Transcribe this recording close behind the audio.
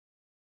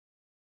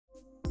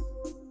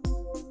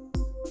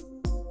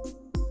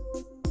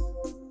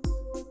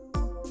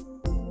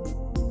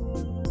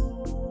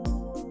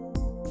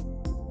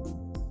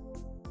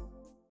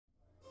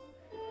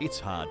It's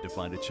hard to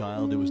find a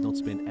child who has not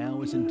spent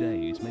hours and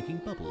days making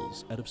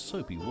bubbles out of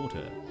soapy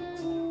water.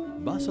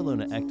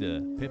 Barcelona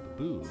actor Pep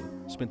Boo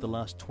spent the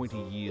last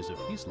 20 years of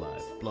his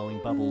life blowing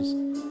bubbles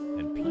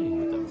and playing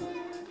with them.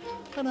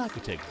 An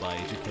architect by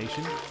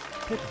education,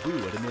 Pep Boo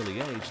at an early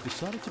age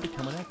decided to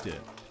become an actor.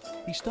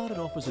 He started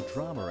off as a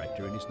drama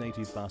actor in his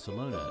native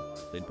Barcelona,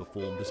 then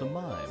performed as a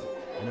mime,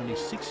 and only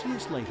 6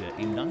 years later,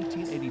 in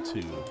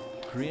 1982,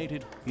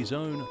 created his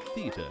own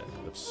theatre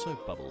of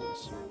soap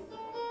bubbles.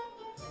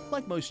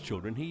 Like most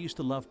children, he used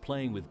to love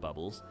playing with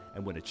bubbles,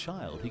 and when a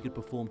child, he could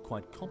perform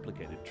quite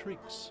complicated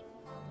tricks.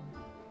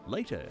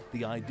 Later,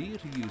 the idea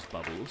to use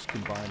bubbles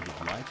combined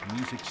with light,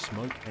 music,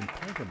 smoke and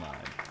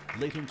pantomime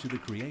led him to the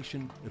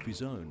creation of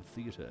his own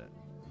theatre.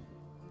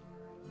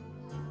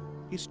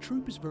 His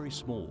troupe is very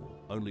small,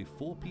 only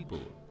 4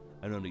 people,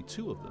 and only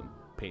 2 of them,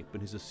 Pep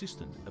and his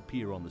assistant,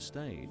 appear on the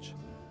stage.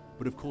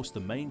 But of course the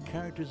main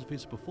characters of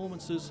his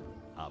performances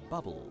are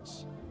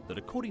bubbles, that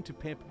according to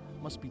Pep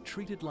must be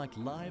treated like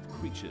live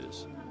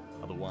creatures,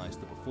 otherwise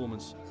the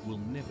performance will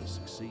never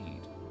succeed.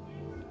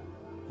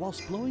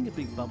 Whilst blowing a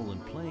big bubble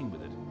and playing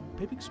with it,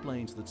 Pep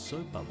explains that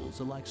soap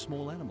bubbles are like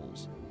small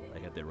animals.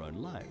 They have their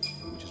own life,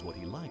 which is what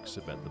he likes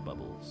about the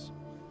bubbles.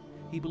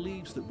 He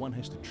believes that one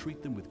has to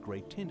treat them with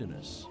great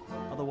tenderness,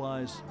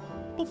 otherwise,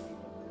 poof,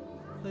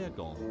 they are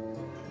gone.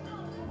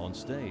 On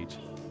stage,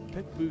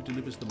 Pep Boo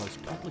delivers the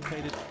most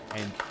complicated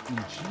and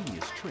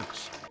ingenious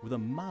tricks with a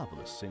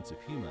marvellous sense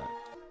of humour.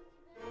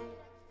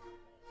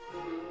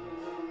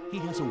 He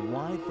has a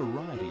wide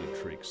variety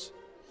of tricks,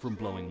 from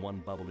blowing one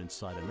bubble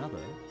inside another,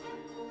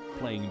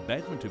 playing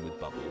badminton with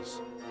bubbles,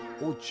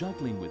 or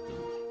juggling with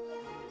them.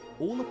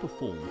 All are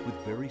performed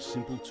with very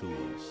simple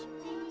tools: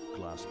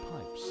 glass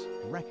pipes,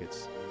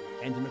 rackets,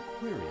 and an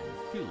aquarium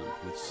filled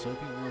with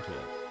soapy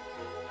water.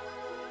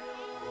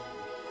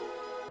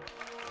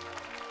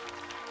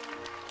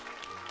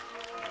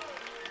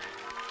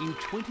 In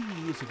 20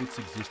 years of its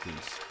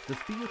existence, the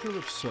theatre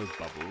of soap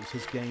bubbles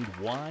has gained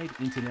wide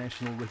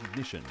international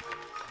recognition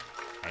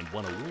and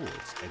won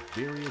awards at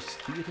various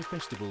theatre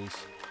festivals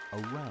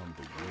around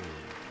the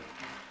world.